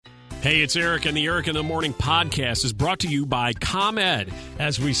Hey, it's Eric, and the Eric in the Morning podcast is brought to you by ComEd.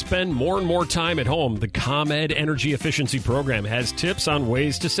 As we spend more and more time at home, the ComEd Energy Efficiency Program has tips on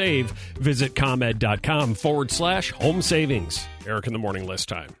ways to save. Visit ComEd.com/home savings. Eric in the Morning list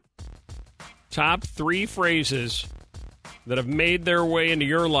time. Top 3 phrases that have made their way into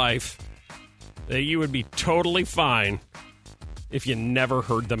your life that you would be totally fine if you never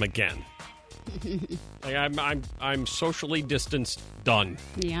heard them again. Like I'm socially distanced, done.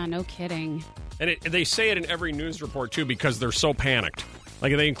 Yeah, no kidding. And they say it in every news report, too, because they're so panicked.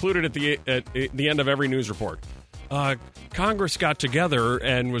 Like, they include it at the end of every news report. Congress got together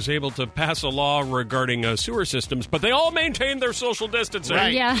and was able to pass a law regarding sewer systems, but they all maintained their social distancing.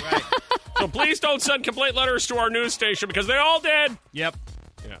 Right, Yeah. right. So please don't send complaint letters to our news station, because they all did. Yep.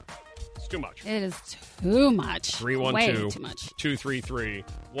 Yeah. It's too much. It is too much. 312 Way too much. 233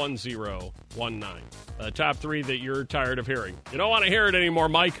 1019. Top 3 that you're tired of hearing. You don't want to hear it anymore,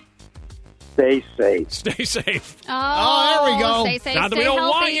 Mike. Stay safe. Stay safe. Oh, there we go. Stay safe, Not that stay we don't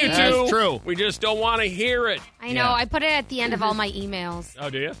healthy. want you to. That's true. We just don't want to hear it. I know. Yeah. I put it at the end of all my emails. Oh,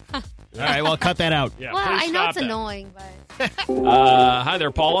 do you? All right, well, cut that out. Yeah. Well, please I know stop it's that. annoying, but Hi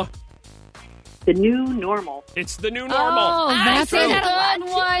there, Paula. The new normal. It's the new normal. Oh, that's say a that a good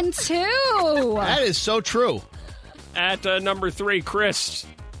one, too. That is so true. At number 3, Chris.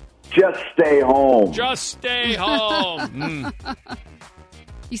 Just stay home. Just stay home.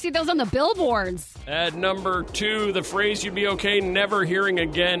 You see those on the billboards. At number 2, the phrase you'd be okay never hearing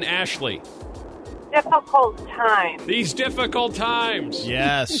again, Ashley. Difficult time. These difficult times.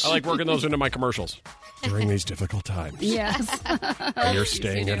 Yes. I like working those into my commercials. During these difficult times. Yes. And you're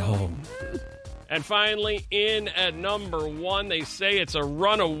staying at home. And finally, in at number 1, they say it's a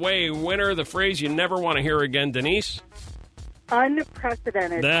runaway winner. The phrase you never want to hear again, Denise.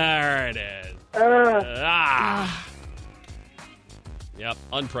 Unprecedented. There it is. Ugh. Yep,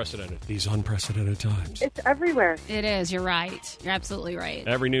 unprecedented. These unprecedented times. It's everywhere. It is. You're right. You're absolutely right.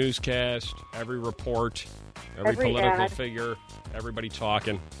 Every newscast, every report, every political ad. figure, everybody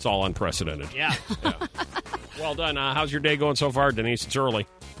talking. It's all unprecedented. Yeah. Well done. How's your day going so far, Denise? It's early.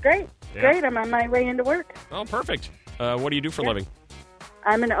 Great. Yeah. Great. I'm on my way into work. Oh, perfect. What do you do for a living?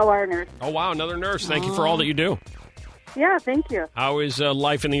 I'm an OR nurse. Oh, wow, another nurse. Thank you for all that you do. Yeah, thank you. How is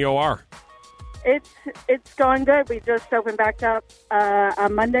life in the OR? It's going good. We just opened back up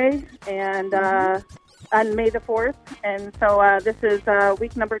on Monday and on May the 4th. And so this is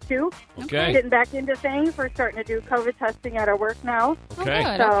week number 2. Okay. Getting back into things. We're starting to do COVID testing at our work now. Okay.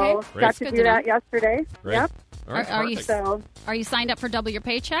 Oh, good. So Okay. Great. got to Good do to know. that yesterday. Great. Yep. All right, Are you perfect. So, Are you signed up for double your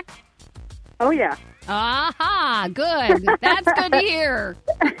paycheck? oh, yeah. Aha, good. That's good to hear.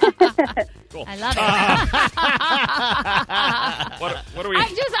 Cool. I love it. What do we...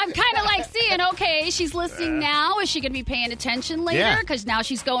 I'm kind of like seeing, okay, she's listening now. Is she going to be paying attention later? Yeah. Because now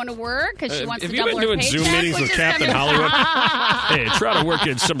she's going to work because she wants have to you double been her doing paycheck. Zoom meetings which with is Captain gonna be- Hollywood? Hey, try to work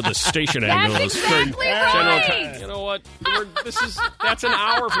in some of the station That's angles. exactly General right. You know what? That's an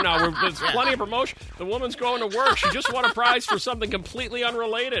hour from now. There's plenty of promotion. The woman's going to work. She just won a prize for something completely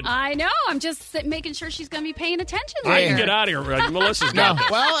unrelated. I know. I'm just making sure she's going to be paying attention I later. can get out of here. Melissa's No, got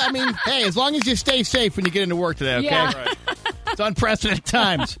this. well, I mean, hey, as long as you stay safe when you get into work today, okay? Yeah. Right. It's unprecedented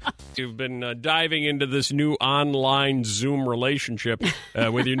times. You've been diving into this new online Zoom relationship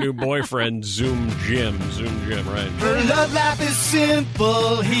with your new boyfriend, Zoom Jim. Zoom Jim, right? Her love life is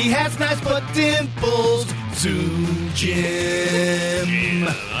simple. He has nice butt dimples. Zoom Jim.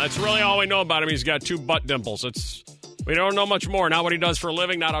 That's really all we know about him. He's got 2 butt dimples. We don't know much more. Not what he does for a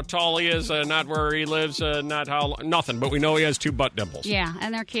living, not how tall he is, not where he lives, not how nothing. But we know he has 2 butt dimples. Yeah,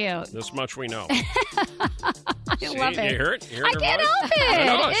 and they're cute. This much we know. I love it. You hear it? You hear I her can't voice? help it. I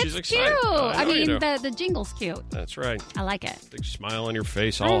know, It's she's excited. cute. I know you do. the jingle's cute. That's right. I like it. Big smile on your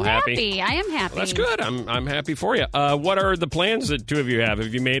face, all I'm happy. I am happy. Well, that's good. I'm happy for you. What are the plans that 2 of you have?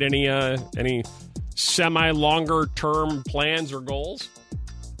 Have you made any semi-longer term plans or goals?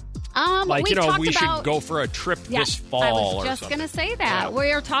 Like, we've we talked should about, go for a trip this fall I or was just something. going to say that. Yeah.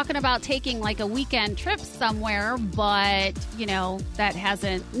 We're talking about taking like a weekend trip somewhere, but,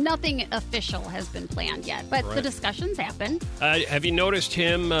 nothing official has been planned yet. But Right. the discussions happen. Have you noticed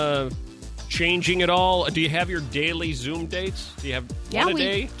him changing at all? Do you have your daily Zoom dates? Do you have Yeah, one a we-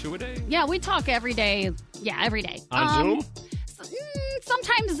 day, 2 a day? Yeah, we talk every day. Yeah, every day. On Zoom?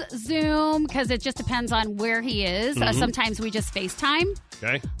 Sometimes Zoom, because it just depends on where he is. Mm-hmm. Sometimes we just FaceTime.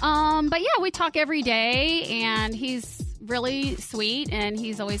 Okay. But yeah, we talk every day, and he's really sweet, and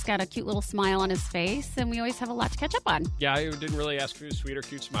he's always got a cute little smile on his face, and we always have a lot to catch up on. Yeah, I didn't really ask for a sweet or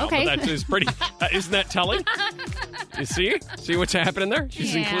cute smile, Okay. but that is pretty. Isn't that telling? You see what's happening there?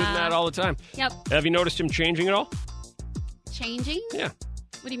 She's Yeah. including that all the time. Yep. Have you noticed him changing at all? Changing? Yeah.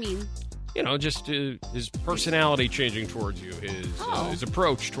 What do you mean? You know, just his personality changing towards you, his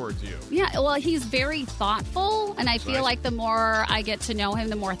approach towards you. Yeah, well, he's very thoughtful, and I feel nice. like the more I get to know him,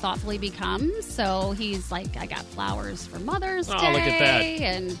 the more thoughtful he becomes. So he's like, I got flowers for Mother's Day. Oh, look at that.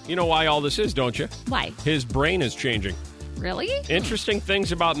 And You know why all this is, don't you? why? His brain is changing. Really? Interesting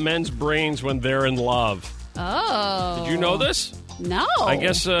things about men's brains when they're in love. Oh. Did you know this? No. I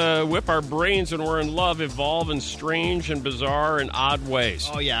guess, Whip, our brains when we're in love evolve in strange and bizarre and odd ways.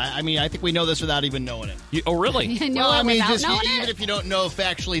 Oh, yeah. I mean, I think we know this without even knowing it. Oh, really? You know Well, it I mean, without just knowing even it? if you don't know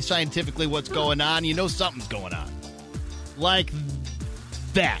factually, scientifically what's going on, you know something's going on. Like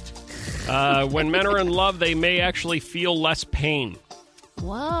that. When men are in love, they may actually feel less pain.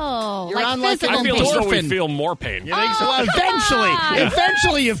 Whoa. You're on like physical I feel as though we endorphin. feel more pain. You think so? Well,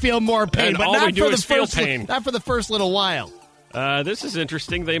 eventually you feel more pain, And but all not we do for the is feel first pain. not for the first little while. This is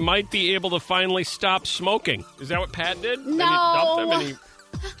interesting. They might be able to finally stop smoking. Is that what Pat did? And No. he dumped them and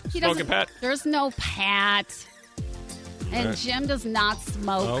He Smoking doesn't- Pat? There's no Pat. And right. Jim does not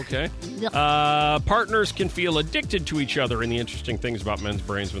smoke. Okay. Ugh. Partners can feel addicted to each other in the interesting things about men's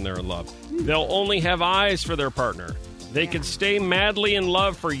brains when they're in love. They'll only have eyes for their partner. They could stay madly in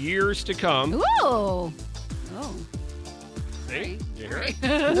love for years to come. Ooh. Oh. See? You hear it?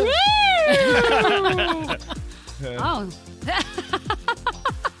 Oh.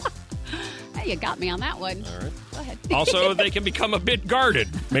 Hey, you got me on that one. All right. Go ahead. Also, they can become a bit guarded,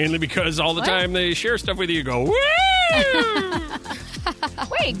 mainly because all the What? time they share stuff with you, you go, woo!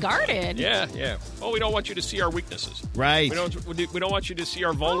 Wait, guarded? Yeah. Oh, we don't want you to see our weaknesses. Right. We don't want you to see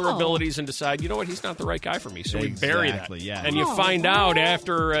our vulnerabilities and decide, you know what, he's not the right guy for me. So we bury that. Exactly, yeah. And you Oh, find what? out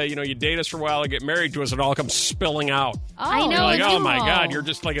after, you date us for a while and get married to us, it all comes spilling out. I know. You're like, it's oh my no. God, you're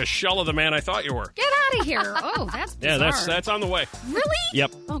just like a shell of the man I thought you were. Get out of here. Oh, that's Yeah, bizarre. that's on the way. Really?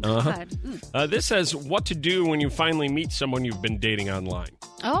 Yep. Oh, God. This says what to do when you finally meet someone you've been dating online.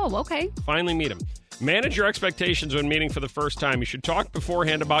 Oh, okay. Finally meet him. Manage your expectations when meeting for the first time. You should talk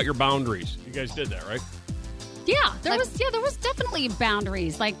beforehand about your boundaries. You guys did that, right? Yeah, there was definitely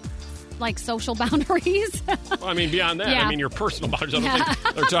boundaries, like social boundaries. Well, I mean, beyond that, Yeah. I mean, your personal boundaries. I don't Yeah.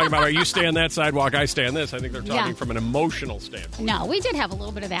 think they're talking about, are you stay on that sidewalk, I stay on this. I think they're talking Yeah. from an emotional standpoint. No, we did have a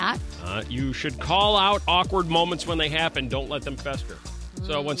little bit of that. You should call out awkward moments when they happen. Don't let them fester.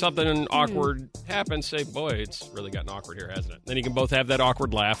 So when something awkward happens, say, boy, it's really gotten awkward here, hasn't it? Then you can both have that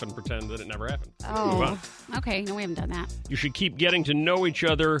awkward laugh and pretend that it never happened. Move on. Okay, no, we haven't done that. You should keep getting to know each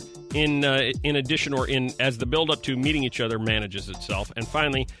other in addition or in as the build up to meeting each other manages itself. And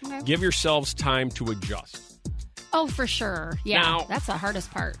finally, Okay. give yourselves time to adjust. Oh, for sure. Yeah, Now- that's the hardest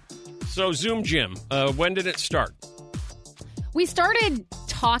part. So Zoom Jim, when did it start? We started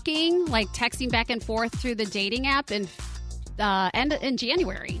talking, like texting back and forth through the dating app in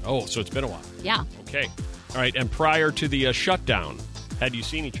January. Oh, so it's been a while. Yeah. Okay. All right. And prior to the shutdown, had you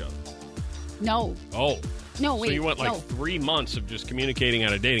seen each other? No. Oh. No, wait. So you went like no. 3 months of just communicating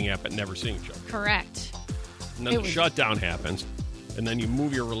on a dating app but never seeing each other. Correct. And then It the was- shutdown happens, and then you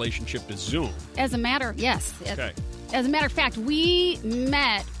move your relationship to Zoom. As a matter, yes. Okay. As a matter of fact, we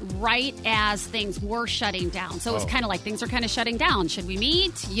met right as things were shutting down. So it was Oh. kind of like things are kind of shutting down. Should we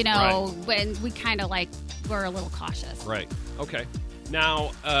meet? You know, when we kind of like were a little cautious. Right. Okay.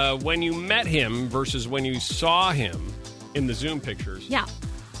 Now, when you met him versus when you saw him in the Zoom pictures, Yeah.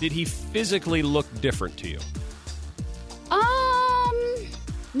 did he physically look different to you?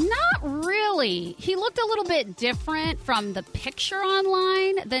 Not really. He looked a little bit different from the picture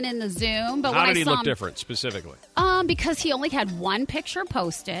online than in the Zoom. But How when did I he saw look him, different specifically? Because he only had one picture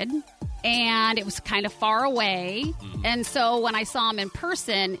posted, and it was kind of far away. Mm-hmm. And so when I saw him in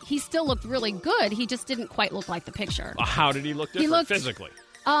person, he still looked really good. He just didn't quite look like the picture. How did he look different looked- physically?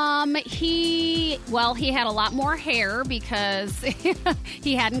 He had a lot more hair because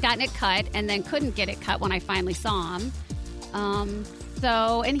he hadn't gotten it cut and then couldn't get it cut when I finally saw him.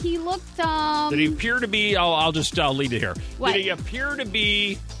 And he looked, Did he appear to be? I'll lead it here. What? Did he appear to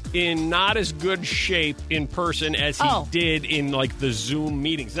be in not as good shape in person as he Oh. did in like the Zoom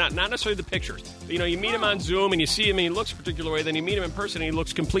meetings? Not necessarily the pictures. But, you meet him on Zoom and you see him and he looks a particular way. Then you meet him in person and he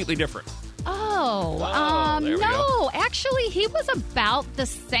looks completely different. There we no, go. actually, he was about the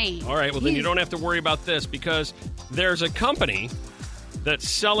same. All right. Well, then you He's- don't have to worry about this because there's a company that's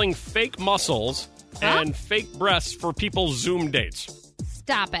selling fake muscles and fake breasts for people's Zoom dates.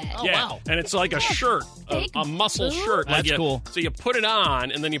 Stop it. Oh, Yeah, wow. and it's like a shirt, a muscle boob? shirt. Like That's cool. So you put it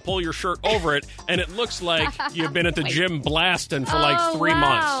on, and then you pull your shirt over it, and it looks like you've been at the gym blasting for like 3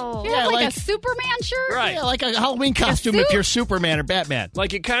 months. You have Yeah, like a like- Superman shirt? Right. Yeah, like a Halloween costume if you're Superman or Batman.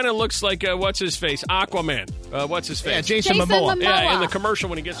 Like it kind of looks like, what's his face? Aquaman. What's his face? Yeah, Jason Jason Momoa. Momoa. Yeah, in the commercial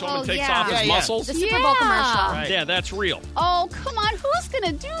when he gets home Oh, and takes yeah. off his Yeah, yeah. muscles. The Super Bowl commercial. Right. Yeah, that's real. Oh, come on. Who's going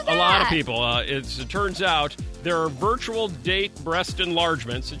to do that? A lot of people. It turns out there are virtual date breast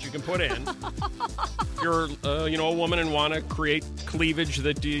enlargements that you can put in. If you're, a woman and want to create cleavage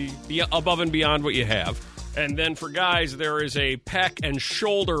that be above and beyond what you have. And then for guys, there is a pec and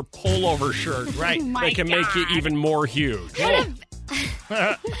shoulder pullover shirt, right? my That can make you God. even more huge.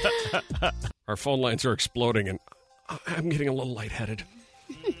 Our phone lines are exploding, and I'm getting a little lightheaded.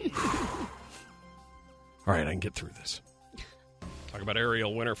 All right, I can get through this. Talk about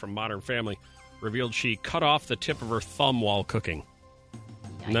Ariel Winter from Modern Family. Revealed she cut off the tip of her thumb while cooking.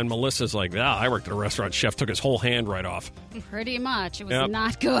 And then Melissa's like, I worked at a restaurant. Chef took his whole hand right off. Pretty much. It was Yep.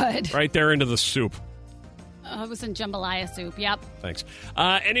 not good. Right there into the soup. It was in jambalaya soup. Yep. Thanks.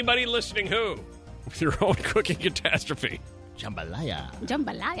 Anybody listening who? With your own cooking catastrophe. Jambalaya.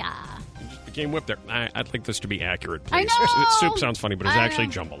 Jambalaya. You just became whipped there. I'd like this to be accurate, I please. know. Soup sounds funny, but it's I actually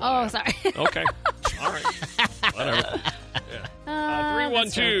know. jambalaya. Oh, sorry. Okay. All right. Whatever. Yeah.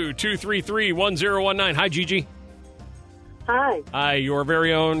 312-233-1019. Hi, Gigi. Hi. Hi, your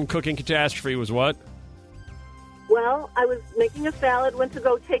very own cooking catastrophe was what? Well, I was making a salad, went to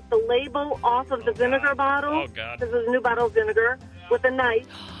go take the label off of the vinegar bottle. Oh, God. This is a new bottle of vinegar with a knife.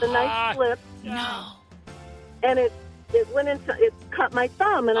 The knife slipped, No. and it cut my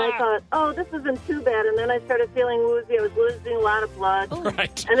thumb, and I thought, oh, this isn't too bad. And then I started feeling woozy. I was losing a lot of blood.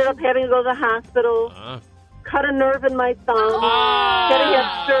 Right. Ended up having to go to the hospital. Cut a nerve in my thumb. Had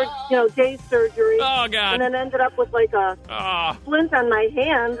to have day surgery. Oh, God. And then ended up with like a splint on my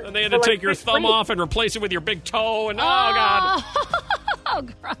hand. And they had to for, like, take your 6 thumb weeks. off and replace it with your big toe. And, oh God. Oh,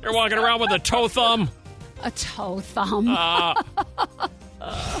 gross. You're walking around with a toe thumb. A toe thumb. I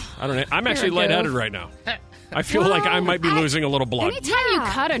don't know. I'm actually You're a goof. lightheaded right now. I feel like I might be losing a little blood. Anytime you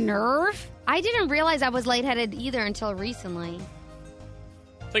cut a nerve, I didn't realize I was lightheaded either until recently.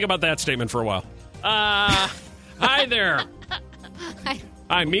 Think about that statement for a while. Hi there.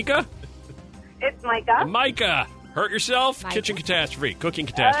 Hi, Mika. It's Micah. Micah. Hurt yourself? Micah. Kitchen catastrophe. Cooking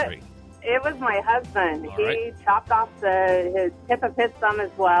catastrophe. It was my husband. All He right. chopped off his tip of his thumb as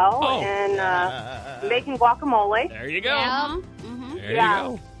well, Oh. and making guacamole. There you go. yeah. There Yeah. you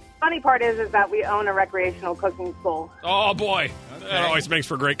go. Funny part is that we own a recreational cooking school. Oh boy, that always makes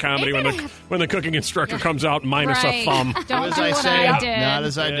for great comedy when the cooking instructor comes out minus Right. a thumb. Don't As do I what say, I did. not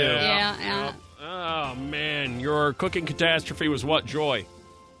as I do. Yeah. Oh man, your cooking catastrophe was what, Joy?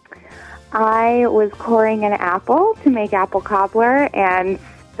 I was coring an apple to make apple cobbler and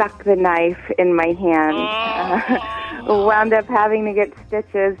stuck the knife in my hand. Wound up having to get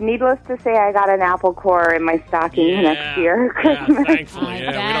stitches. Needless to say, I got an apple core in my stocking next year. Yeah, Christmas. thankfully. I Yeah,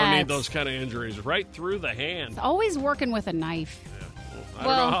 we don't bet. need those kind of injuries right through the hand. Always working with a knife. I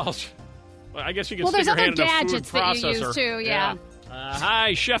don't know how else. Well, I guess you can Well, stick there's your other hand in a food gadgets that you processor. use, too, yeah.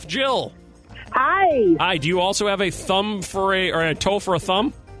 Hi, Chef Jill. Hi. Hi, do you also have a thumb or a toe for a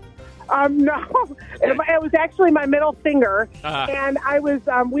thumb? No, it was actually my middle finger, Uh-huh. and I was.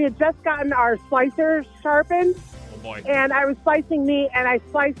 We had just gotten our slicer sharpened, Oh boy. and I was slicing meat, and I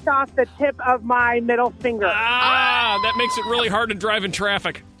sliced off the tip of my middle finger. That makes it really hard to drive in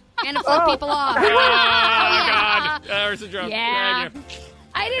traffic. And to flip people off. Oh, God. There's the joke. Yeah.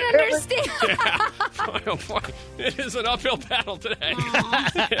 I didn't understand. Oh, boy. It is an uphill battle today.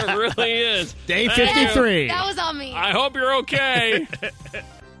 It really is. Day Thank you. 53. That was on me. I hope you're okay.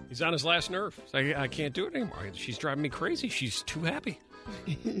 He's on his last nerve. I can't do it anymore. She's driving me crazy. She's too happy.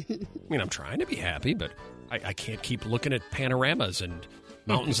 I mean, I'm trying to be happy, but I can't keep looking at panoramas and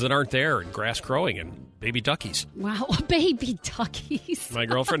mountains that aren't there and grass growing and baby duckies. Wow, baby duckies. My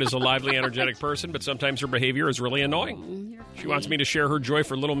girlfriend is a lively, energetic person, but sometimes her behavior is really annoying. She wants me to share her joy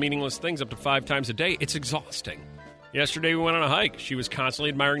for little meaningless things up to 5 times a day. It's exhausting. Yesterday we went on a hike. She was constantly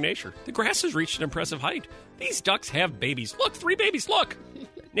admiring nature. The grass has reached an impressive height. These ducks have babies. Look, 3 babies, look.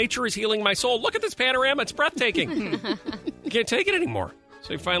 Nature is healing my soul. Look at this panorama. It's breathtaking. I can't take it anymore.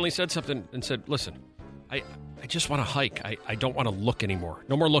 So he finally said something and said, listen, I just want to hike. I don't want to look anymore.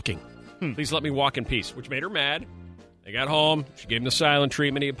 No more looking. Please let me walk in peace, which made her mad. They got home. She gave him the silent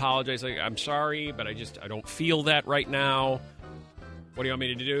treatment. He apologized. Like, I'm sorry, but I don't feel that right now. What do you want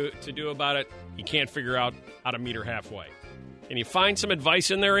me to do about it? He can't figure out how to meet her halfway. Can you find some advice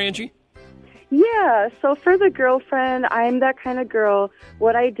in there, Angie? Yeah, so for the girlfriend, I'm that kind of girl.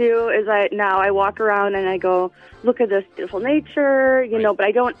 What I do is I walk around and I go, look at this beautiful nature, you know, but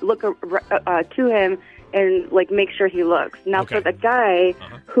I don't look to him and, like, make sure he looks. Now, for the guy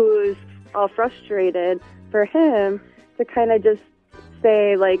who's all frustrated, for him to kind of just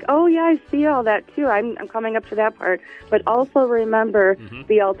say, like, oh, yeah, I see all that, too. I'm coming up to that part. But also remember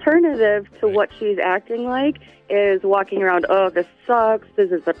the alternative to what she's acting like is walking around, oh, this sucks,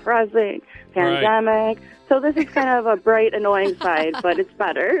 this is depressing, pandemic. Right. So this is kind of a bright, annoying side, but it's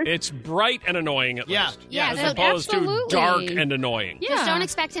better. It's bright and annoying at least. Yeah, as opposed to dark and annoying. Yeah. Just don't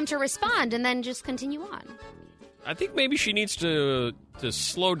expect him to respond and then just continue on. I think maybe she needs to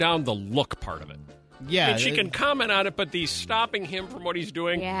slow down the look part of it. Yeah. And she can comment on it, but the stopping him from what he's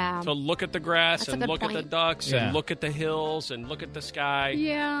doing to look at the grass and look at the ducks and look at the hills and look at the sky.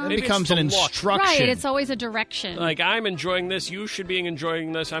 Yeah. It becomes an instruction. Right, it's always a direction. Like, I'm enjoying this. You should be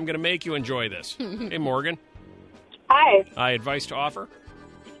enjoying this. I'm going to make you enjoy this. Hey, Morgan. Hi. Advice to offer?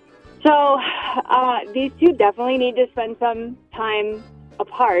 So, these two definitely need to spend some time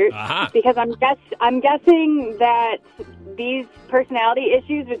apart because I'm guessing that these personality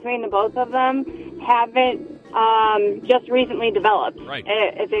issues between the both of them haven't just recently developed. Right.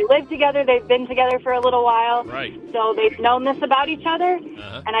 If they live together, they've been together for a little while. Right. So they've known this about each other.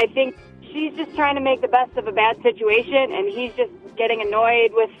 And I think she's just trying to make the best of a bad situation, and he's just getting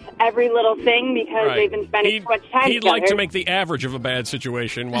annoyed with every little thing because they've been spending so much time together. He'd like to make the average of a bad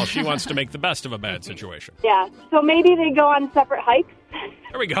situation while she wants to make the best of a bad situation. Yeah. So maybe they go on separate hikes.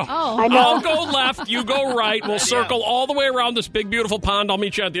 There we go. Oh. I'll go left, you go right. We'll circle all the way around this big, beautiful pond. I'll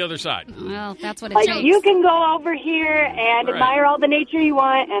meet you at the other side. Well, that's what it takes. takes. You can go over here and admire all the nature you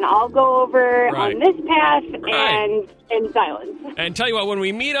want, and I'll go over on this path and in silence. And tell you what, when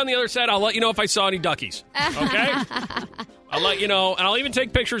we meet on the other side, I'll let you know if I saw any duckies. Okay? I'll let you know, and I'll even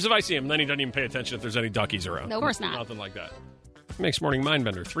take pictures if I see him. Then he doesn't even pay attention if there's any duckies around. No, of course not. Nothing like that. Makes Morning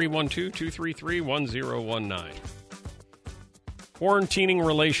Mindbender, 312-233-1019. Quarantining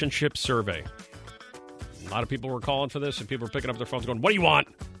relationship survey. A lot of people were calling for this, and people were picking up their phones going, what do you want?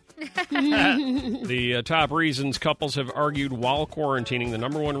 The top reasons couples have argued while quarantining, the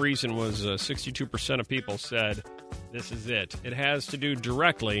number one reason was 62% of people said this is it. It has to do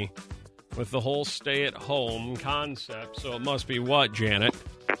directly with the whole stay-at-home concept, so it must be what, Janet?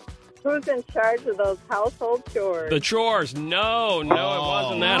 Who's in charge of those household chores? The chores. No, it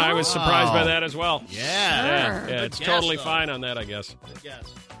wasn't that. I was surprised by that as well. Yeah. Yeah, it's totally fine on that, I guess. Good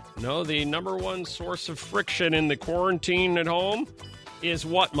guess. No, the number one source of friction in the quarantine at home is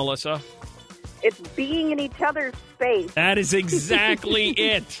what, Melissa? It's being in each other's space. That is exactly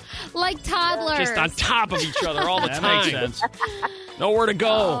it. Like toddlers. Just on top of each other all the time. That makes sense. Nowhere to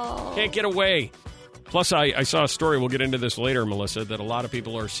go. Can't get away. Plus, I saw a story, we'll get into this later, Melissa, that a lot of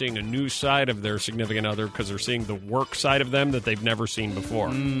people are seeing a new side of their significant other because they're seeing the work side of them that they've never seen before.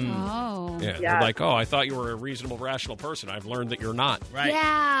 Oh. Yeah, they're like, I thought you were a reasonable, rational person. I've learned that you're not. Right.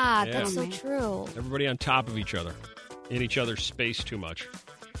 Yeah, that's so true. Everybody on top of each other, in each other's space too much.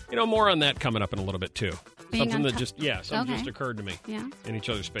 You know, more on that coming up in a little bit, too. Something that just occurred to me. Yeah. In each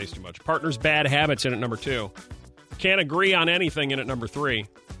other's space too much. Partners' bad habits in at number 2. Can't agree on anything in at number 3.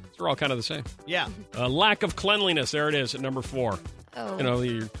 They're all kind of the same. Yeah. Lack of cleanliness. There it is at number 4. Oh. You know,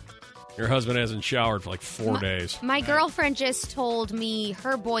 your husband hasn't showered for like 4 days. My girlfriend just told me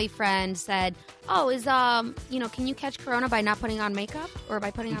her boyfriend said, "Oh, can you catch corona by not putting on makeup or by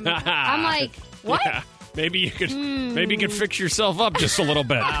putting on makeup?" I'm like, "What?" Yeah. Maybe you could fix yourself up just a little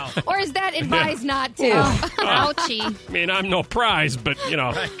bit. Or is that advised not to? Ouchie. I mean, I'm no prize, but,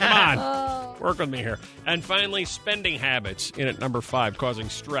 come on. Work with me here. And finally, spending habits in at number 5, causing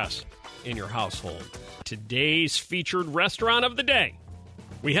stress in your household. Today's featured restaurant of the day.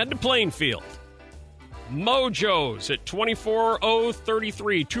 We head to Plainfield. Mojo's at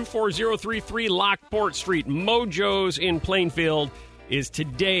 24033 Lockport Street. Mojo's in Plainfield is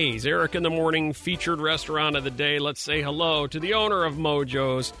today's Eric in the Morning featured restaurant of the day. Let's say hello to the owner of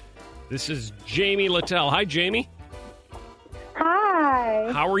Mojo's. This is Jamie Littell. Hi, Jamie.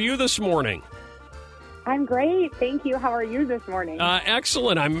 Hi. How are you this morning? I'm great. Thank you. How are you this morning?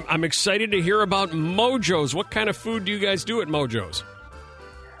 Excellent. I'm excited to hear about Mojo's. What kind of food do you guys do at Mojo's?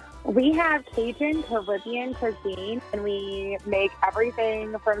 We have Cajun Caribbean cuisine, and we make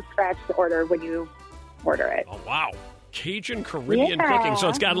everything from scratch to order when you order it. Oh, wow. Cajun Caribbean cooking. So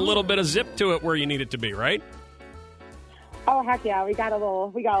it's got a little bit of zip to it where you need it to be, right? Oh, heck yeah. We got a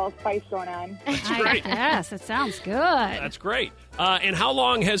little spice going on. That's great. Yes, it sounds good. That's great. And how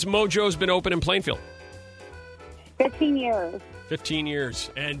long has Mojo's been open in Plainfield? 15 years. 15 years.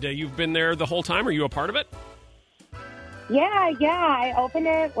 And you've been there the whole time? Are you a part of it? Yeah. I opened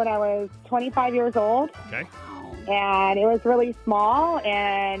it when I was 25 years old. Okay. And it was really small,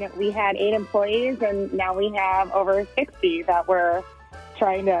 and we had 8 employees, and now we have over 60 that we're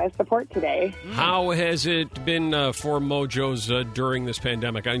trying to support today. How has it been for Mojo's during this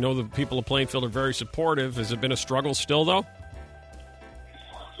pandemic? I know the people of Plainfield are very supportive. Has it been a struggle still, though?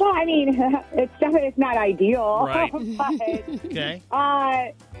 Well, I mean, it's not ideal. Right. But, Okay.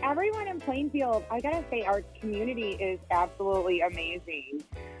 everyone in Plainfield, I gotta say, our community is absolutely amazing.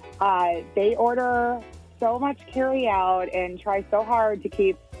 They order so much carry out and try so hard to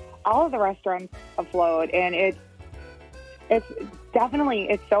keep all of the restaurants afloat, and it's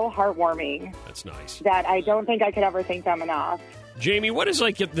so heartwarming. That's nice. That I don't think I could ever thank them enough. Jamie, what is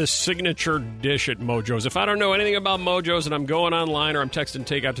like the signature dish at Mojo's? If I don't know anything about Mojo's and I'm going online or I'm texting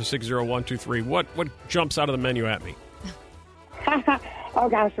takeout to 60123, what jumps out of the menu at me? Oh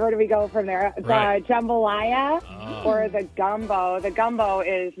gosh, where do we go from there? Right. The jambalaya or the gumbo. The gumbo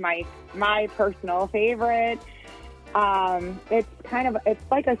is my personal favorite. It's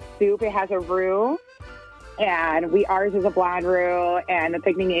like a soup. It has a roux, and ours is a blonde roux, and the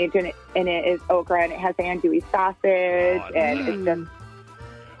thickening agent in it is okra, and it has andouille sausage, and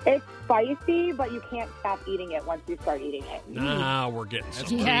it's spicy, but you can't stop eating it once you start eating it. Nah, we're getting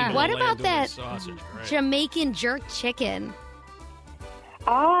some. Yeah. What about that sausage? Right. Jamaican jerk chicken?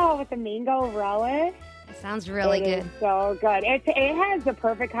 Oh, with the mango relish. That sounds really It good. is so good. It has the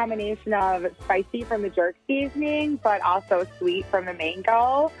perfect combination of spicy from the jerk seasoning, but also sweet from the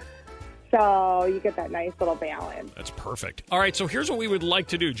mango. So you get that nice little balance. That's perfect. All right, so here's what we would like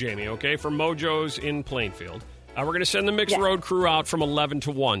to do, Jamie, okay, for Mojo's in Plainfield. We're going to send the Mixed Road crew out from 11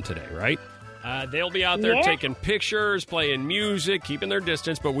 to 1 today, right? They'll be out there taking pictures, playing music, keeping their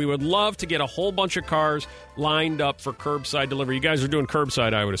distance, but we would love to get a whole bunch of cars lined up for curbside delivery. You guys are doing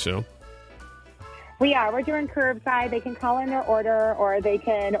curbside, I would assume. We're doing curbside. They can call in their order, or they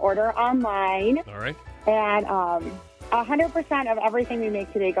can order online. All right. And 100% of everything we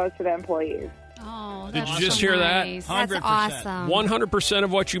make today goes to the employees. Oh, Did that's you just so hear that? nice. That's 100%. awesome. 100%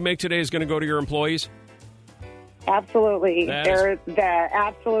 of what you make today is going to go to your employees? Absolutely. That They're the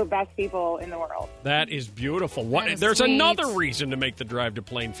absolute best people in the world. That is beautiful. That is There's sweet. another reason to make the drive to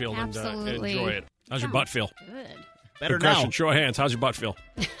Plainfield and Absolutely. enjoy it. How's your butt feel? Good. Better Good now. question. Show of hands. How's your butt feel?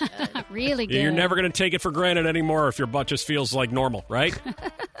 Really good. You're never going to take it for granted anymore if your butt just feels like normal, right?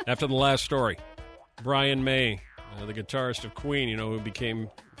 After the last story. Brian May, the guitarist of Queen, who became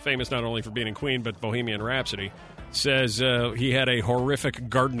famous not only for being in Queen, but Bohemian Rhapsody, says he had a horrific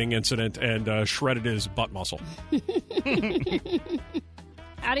gardening incident and shredded his butt muscle. How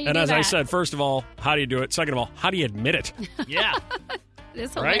do you And do as that? I said, first of all, how do you do it? Second of all, how do you admit it? Yeah.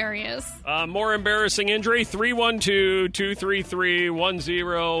 It's Right? hilarious. More embarrassing injury,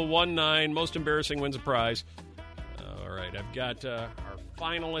 312-233-1019. Most embarrassing wins a prize. All right, I've got our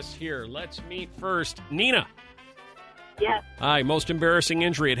finalists here. Let's meet first Nina. Yes. Hi, most embarrassing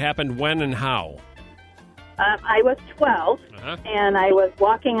injury. It happened when and how? I was 12, Uh-huh. and I was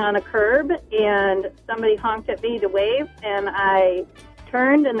walking on a curb, and somebody honked at me to wave, and I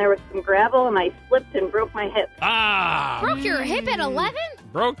turned, and there was some gravel, and I slipped and broke my hip. Broke your hip at 11?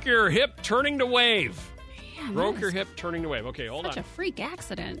 Broke your hip turning to wave. Man, Broke that your is hip turning to wave. Okay, hold such on. a freak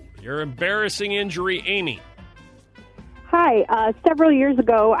accident. Your embarrassing injury, Amy. Hi. Several years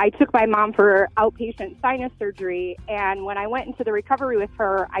ago, I took my mom for outpatient sinus surgery, and when I went into the recovery with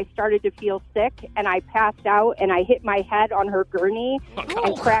her, I started to feel sick, and I passed out, and I hit my head on her gurney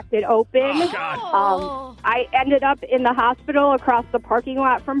and cracked it open. Oh, God. I ended up in the hospital across the parking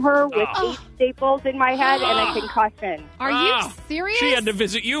lot from her with 8 staples in my head and a concussion. Are you serious? She had to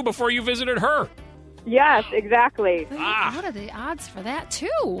visit you before you visited her. Yes, exactly. What are the odds for that, too?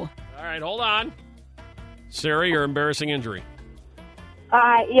 All right, hold on. Sarah, your embarrassing injury.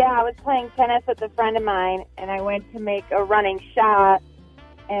 I was playing tennis with a friend of mine, and I went to make a running shot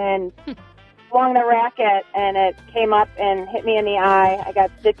and swung the racket, and it came up and hit me in the eye. I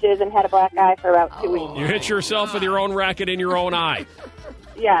got stitches and had a black eye for about 2 weeks. You hit yourself with your own racket in your own eye.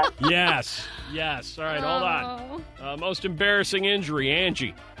 Yes. Yes. All right, hold on. Most embarrassing injury,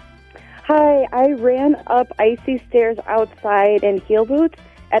 Angie. Hi, I ran up icy stairs outside in heel boots.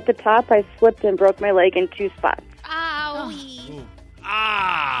 At the top, I slipped and broke my leg in 2 spots. Owie.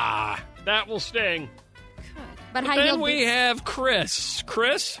 That will sting. But Then we have Chris.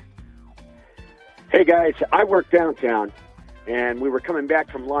 Chris? Hey, guys, I work downtown, and we were coming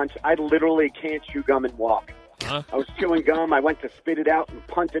back from lunch. I literally can't chew gum and walk. Huh? I was chewing gum. I went to spit it out and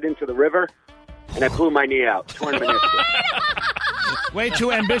punt it into the river, and I blew my knee out. Torn meniscus. Way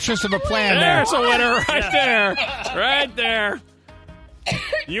too ambitious of a plan there. There's a winner right there. Right there.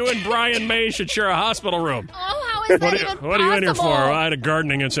 You and Brian May should share a hospital room. Oh, how What are you in here for? I had a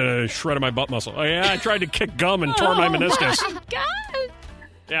gardening instead of a shred of my butt muscle. Oh, yeah, I tried to kick gum and tore my meniscus. Oh, my God.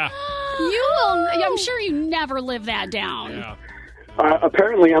 Yeah. I'm sure you never live that down. Yeah.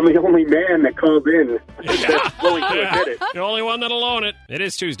 Apparently, I'm the only man that called in that's willing to admit it. The only one that'll own it. It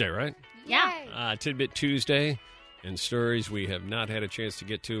is Tuesday, right? Yeah. Tidbit Tuesday. And stories we have not had a chance to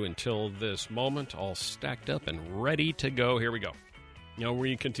get to until this moment, all stacked up and ready to go. Here we go.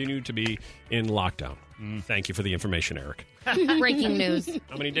 We continue to be in lockdown. Thank you for the information, Eric. Breaking news.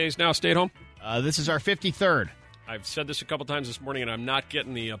 How many days now stay at home? This is our 53rd. I've said this a couple times this morning, and I'm not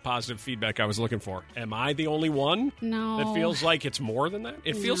getting the positive feedback I was looking for. Am I the only one? No. That feels like it's more than that?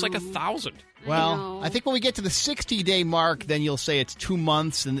 It feels like 1,000. Well, I think when we get to the 60-day mark, then you'll say it's 2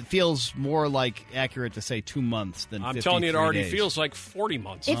 months, and it feels more like accurate to say 2 months than 53 I'm telling you, it already days. feels like 40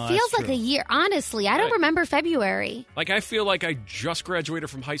 months. It feels like a year. Honestly, I don't remember February. Like, I feel like I just graduated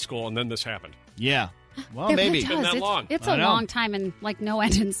from high school, and then this happened. Yeah. Well, maybe. It's been that long. It's a long time and, no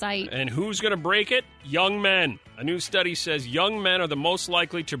end in sight. And who's going to break it? Young men. A new study says young men are the most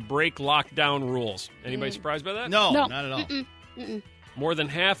likely to break lockdown rules. Anybody surprised by that? No, not at all. Mm-mm. More than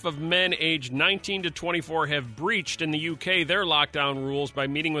half of men aged 19 to 24 have breached in the UK their lockdown rules by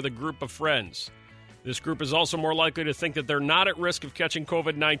meeting with a group of friends. This group is also more likely to think that they're not at risk of catching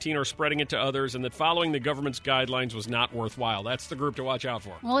COVID-19 or spreading it to others, and that following the government's guidelines was not worthwhile. That's the group to watch out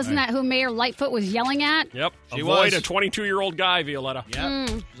for. Well, isn't that who Mayor Lightfoot was yelling at? Yep. She Avoid was a 22-year-old guy, Violetta. Yep.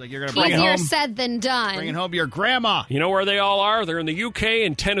 She's like, you're going to bring it Easier home. said than done. Bringing home your grandma. You know where they all are? They're in the UK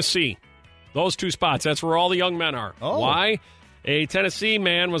and Tennessee. Those two spots. That's where all the young men are. Oh. Why? A Tennessee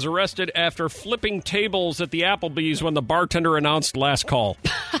man was arrested after flipping tables at the Applebee's when the bartender announced last call.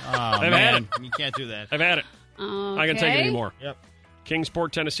 I've had it. You can't do that. I've had it. I can take it anymore. Yep.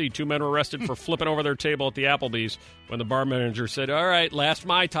 Kingsport, Tennessee. 2 men were arrested for flipping over their table at the Applebee's when the bar manager said, all right, last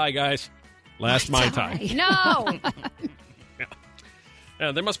Mai Tai, guys. Last Mai Tai. No.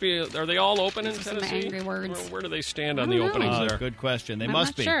 Yeah, there must be. Are they all open in Tennessee? Some angry words. Where do they stand on the openings there? Good question. They I'm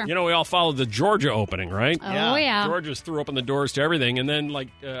must not be. sure. You know, we all followed the Georgia opening, right? Oh, yeah. Georgia's threw open the doors to everything. And then,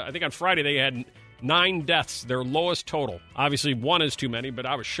 I think on Friday they had 9 deaths, their lowest total. Obviously, 1 is too many, but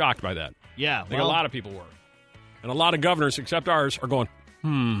I was shocked by that. Yeah. I think a lot of people were. And a lot of governors, except ours, are going,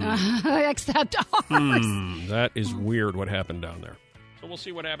 Except ours. that is weird what happened down there. So we'll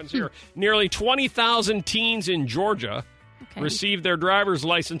see what happens here. Nearly 20,000 teens in Georgia received their driver's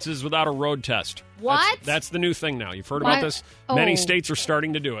licenses without a road test. What? That's the new thing now. You've heard about this? Many states are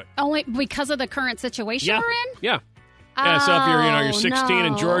starting to do it. Only because of the current situation we're in? Yeah. Yeah, so if you're 16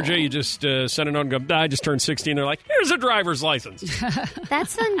 in no. Georgia, you just send a note and go, I just turned 16. They're like, here's a driver's license.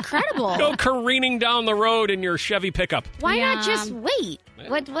 That's incredible. Go careening down the road in your Chevy pickup. Why Yeah. not just wait?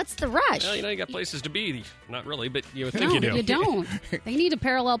 What's the rush? Well, you got places to be. Not really, but you would think you do. You don't. They need to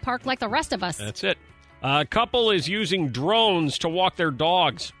parallel park like the rest of us. That's it. A couple is using drones to walk their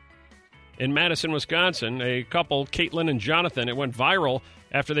dogs. In Madison, Wisconsin, a couple, Caitlin and Jonathan, it went viral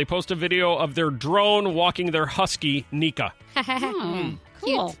after they posted a video of their drone walking their husky, Nika. Oh,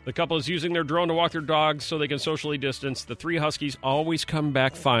 cool. The couple is using their drone to walk their dogs so they can socially distance. The 3 huskies always come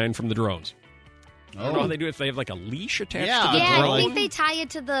back fine from the drones. I don't know how they do it if they have a leash attached to the Yeah, drone. I think they tie it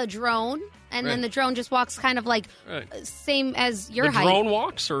to the drone, and then the drone just walks kind of same as your the height. drone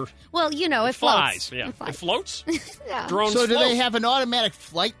walks, or Well, it flies. floats. Yeah, It it floats. Yeah. Drones So do float. they have an automatic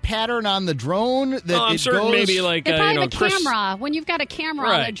flight pattern on the drone that I'm it certain goes? maybe They probably have a Chris. camera. When you've got a camera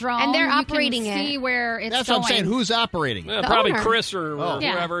on the Right. drone, And they're you operating can see it. where it's That's going. what I'm saying. Who's operating? Yeah, The probably owner. Chris or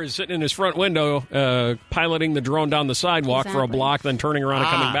Yeah. whoever is sitting in his front window, piloting the drone down the sidewalk for a Exactly. block, then turning around and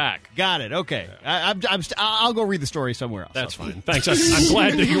coming back. Got it. Okay. I'll go read the story somewhere else. That's fine. Thanks. I'm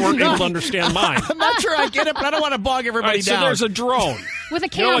glad that you weren't able to understand mine. I'm not sure I get it, but I don't want to bog All everybody right, so down. there's a drone. With a You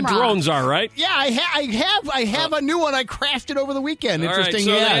camera. know what drones are, right? Yeah, I have a new one. I crashed it over the weekend. All right, Interesting.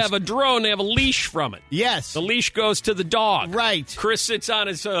 so yes. they have a drone. They have a leash from it. Yes. The leash goes to the dog. Right. Chris sits on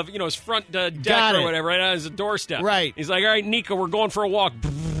his, his front deck Got or it. whatever, right on his doorstep. Right. He's like, all right, Nika, we're going for a walk.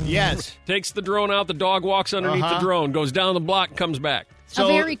 Yes. Takes the drone out. The dog walks underneath the drone, goes down the block, and comes back. So a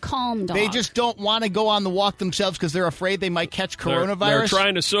very calm dog. They just don't want to go on the walk themselves because they're afraid they might catch coronavirus. They're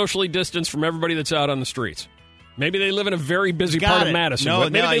trying to socially distance from everybody that's out on the streets. Maybe they live in a very busy Got part it. of Madison. No,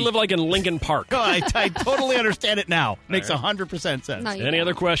 but maybe no, they I- live in Lincoln Park. No, I totally understand it now. Makes 100% sense. No, you Any don't.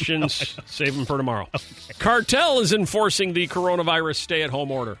 other questions? Save them for tomorrow. Cartel is enforcing the coronavirus stay-at-home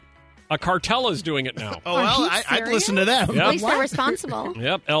order. A cartel is doing it now. Oh, well, I'd listen to them. Yep. At least they're responsible.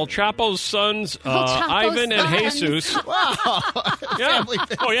 Yep. El Chapo's sons, Chapo's Ivan and sons. Jesus. Wow. Yeah.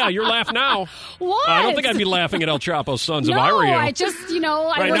 Oh, yeah, you're laughing now. What? I don't think I'd be laughing at El Chapo's sons no, if I were you. I just, I right now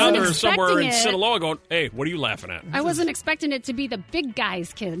wasn't they're somewhere expecting in it. Sinaloa going, hey, what are you laughing at? I wasn't expecting it to be the big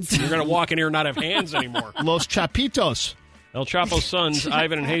guys' kids. You're going to walk in here and not have hands anymore. Los Chapitos. El Chapo's sons,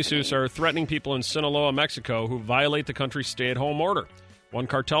 Ivan and Jesus, are threatening people in Sinaloa, Mexico, who violate the country's stay-at-home order. One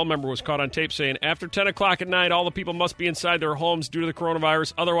cartel member was caught on tape saying, after 10 o'clock at night, all the people must be inside their homes due to the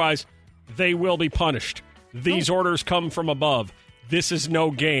coronavirus. Otherwise, they will be punished. These orders come from above. This is no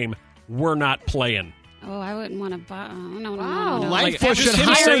game. We're not playing. Oh, I wouldn't want to buy. No. Lightfoot should him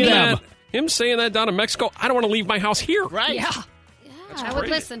hire saying them. him saying that down in Mexico, I don't want to leave my house here. Right? Yeah. I would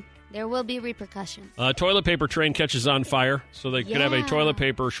crazy. listen. There will be repercussions. Toilet paper train catches on fire, so they could have a Yeah. toilet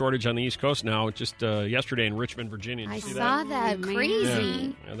paper shortage on the East Coast now. Just yesterday in Richmond, Virginia. Did I you see saw that? that. Oh, man.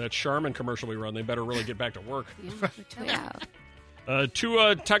 Crazy. Yeah, that Charmin commercial we run, they better really get back to work. Yeah.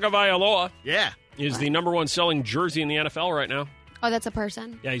 Tua Tagovailoa Yeah. is the number one selling jersey in the NFL right now. Oh, that's a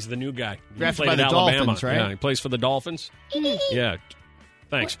person. Yeah, he's the new guy. He Drafted played by at the Alabama. Dolphins, right? Yeah, he plays for the Dolphins. Yeah.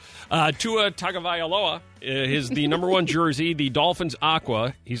 Thanks. Tua Tagovailoa is the number one jersey, the Dolphins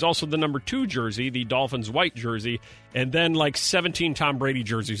Aqua. He's also the number 2 jersey, the Dolphins White jersey, and then like 17 Tom Brady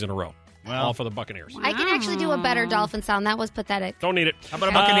jerseys in a row. Wow. All for the Buccaneers. I can actually do a better dolphin sound. That was pathetic. Don't need it. How about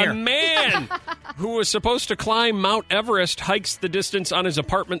a Buccaneer? A man who was supposed to climb Mount Everest hikes the distance on his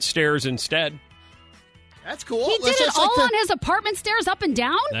apartment stairs instead. That's cool. He did it all on his apartment stairs up and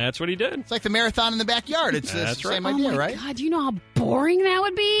down? That's what he did. It's like the marathon in the backyard. It's the That's same right. idea, my right? God, do you know how boring that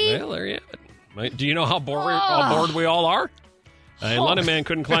would be? Well, there you have it. Do you know how bored we all are? A London man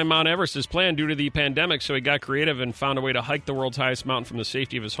couldn't climb Mount Everest as planned due to the pandemic, so he got creative and found a way to hike the world's highest mountain from the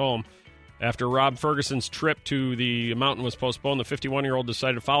safety of his home. After Rob Ferguson's trip to the mountain was postponed, the 51-year-old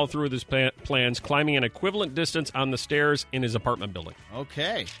decided to follow through with his plans, climbing an equivalent distance on the stairs in his apartment building.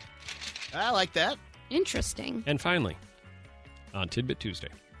 Okay. I like that. Interesting. And finally, on Tidbit Tuesday,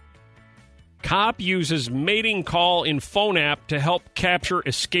 cop uses mating call in phone app to help capture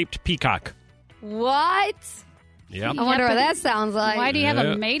escaped peacock. What? Yeah. I wonder what that sounds like. Why do you have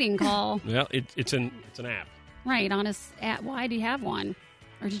Yeah. a mating call? Yeah, it's an app. Right, on his app. Why do you have one?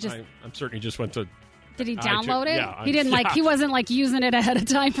 Or did you just I'm certain he just went to. did he download it? Yeah, he didn't he wasn't like using it ahead of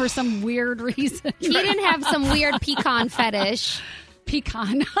time for some weird reason. He didn't have some weird pecan fetish.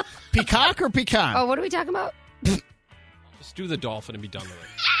 Pecan. Peacock or pecan? Oh, what are we talking about? Just do the dolphin and be done with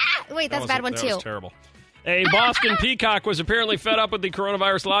it. Wait, that's a bad one, that too. was terrible. A Boston peacock was apparently fed up with the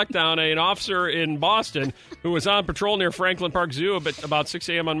coronavirus lockdown. An officer in Boston who was on patrol near Franklin Park Zoo about 6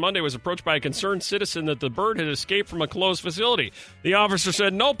 a.m. on Monday was approached by a concerned citizen that the bird had escaped from a closed facility. The officer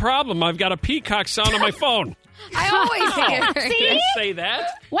said, "No problem. I've got a peacock sound on my phone." I always hear. He didn't say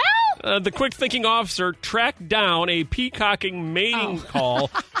that. Well, The quick-thinking officer tracked down a peacocking mating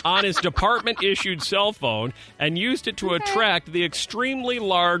call on his department-issued cell phone and used it to attract the extremely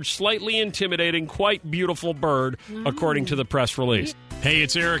large, slightly intimidating, quite beautiful bird, according to the press release. Hey,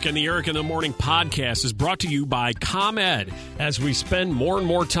 it's Eric, and the Eric in the Morning podcast is brought to you by ComEd. As we spend more and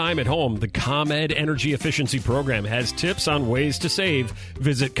more time at home, the ComEd Energy Efficiency Program has tips on ways to save.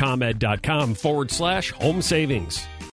 Visit ComEd.com/home savings.